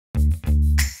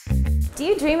Do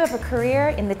you dream of a career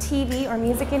in the TV or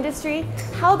music industry?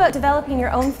 How about developing your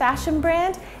own fashion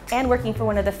brand and working for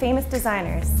one of the famous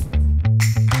designers?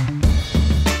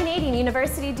 Canadian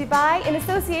University Dubai, in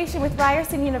association with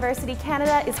Ryerson University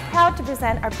Canada, is proud to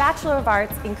present our Bachelor of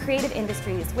Arts in Creative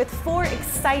Industries with 4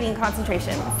 exciting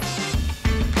concentrations.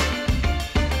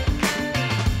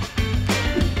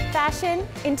 Fashion,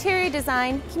 Interior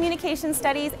Design, Communication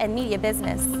Studies, and Media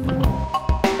Business.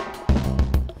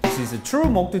 This is a true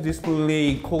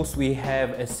multidisciplinary course we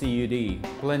have at CUD,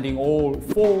 blending all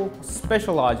 4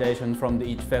 specializations from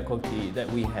each faculty that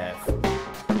we have.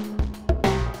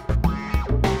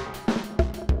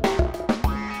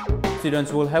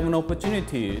 Students will have an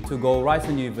opportunity to go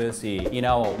Ryerson University in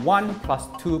our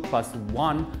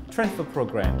 1+2+1 transfer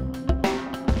program.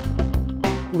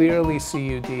 Clearly,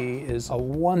 CUD is a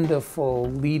wonderful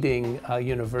leading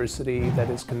university that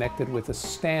is connected with a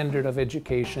standard of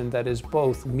education that is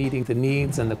both meeting the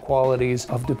needs and the qualities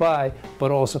of Dubai,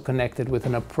 but also connected with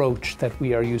an approach that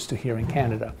we are used to here in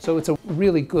Canada. So it's a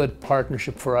really good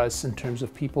partnership for us in terms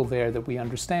of people there that we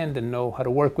understand and know how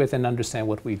to work with and understand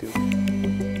what we do.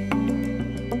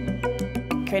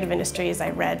 Creative Industries, I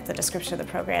read the description of the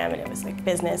program and it was like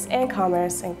business and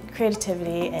commerce and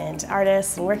creativity and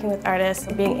artists and working with artists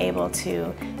and being able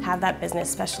to have that business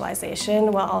specialization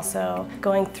while also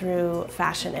going through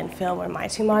fashion and film were my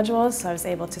 2 modules, so I was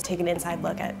able to take an inside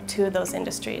look at 2 of those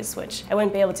industries, which I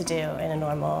wouldn't be able to do in a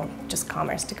normal just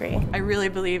commerce degree. I really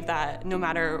believe that no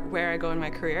matter where I go in my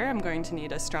career, I'm going to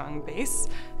need a strong base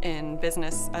in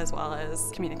business as well as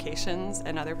communications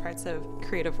and other parts of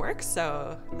creative work,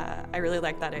 so I really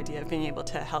like that idea of being able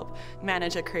to help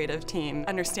manage a creative team,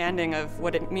 understanding of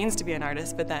what it means to be an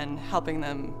artist, but then helping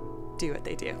them do what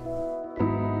they do.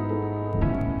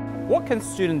 What can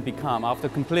students become after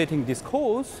completing this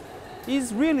course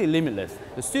is really limitless.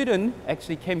 The student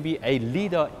actually can be a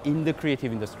leader in the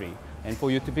creative industry. And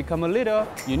for you to become a leader,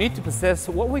 you need to possess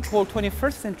what we call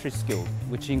 21st century skills,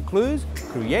 which includes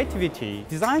creativity,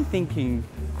 design thinking,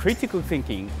 critical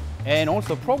thinking, and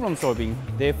also problem solving.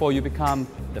 Therefore, you become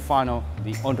the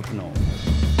entrepreneur.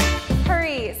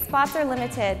 Hurry, spots are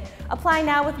limited. Apply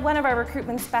now with one of our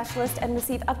recruitment specialists and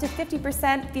receive up to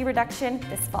 50% fee reduction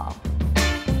this fall.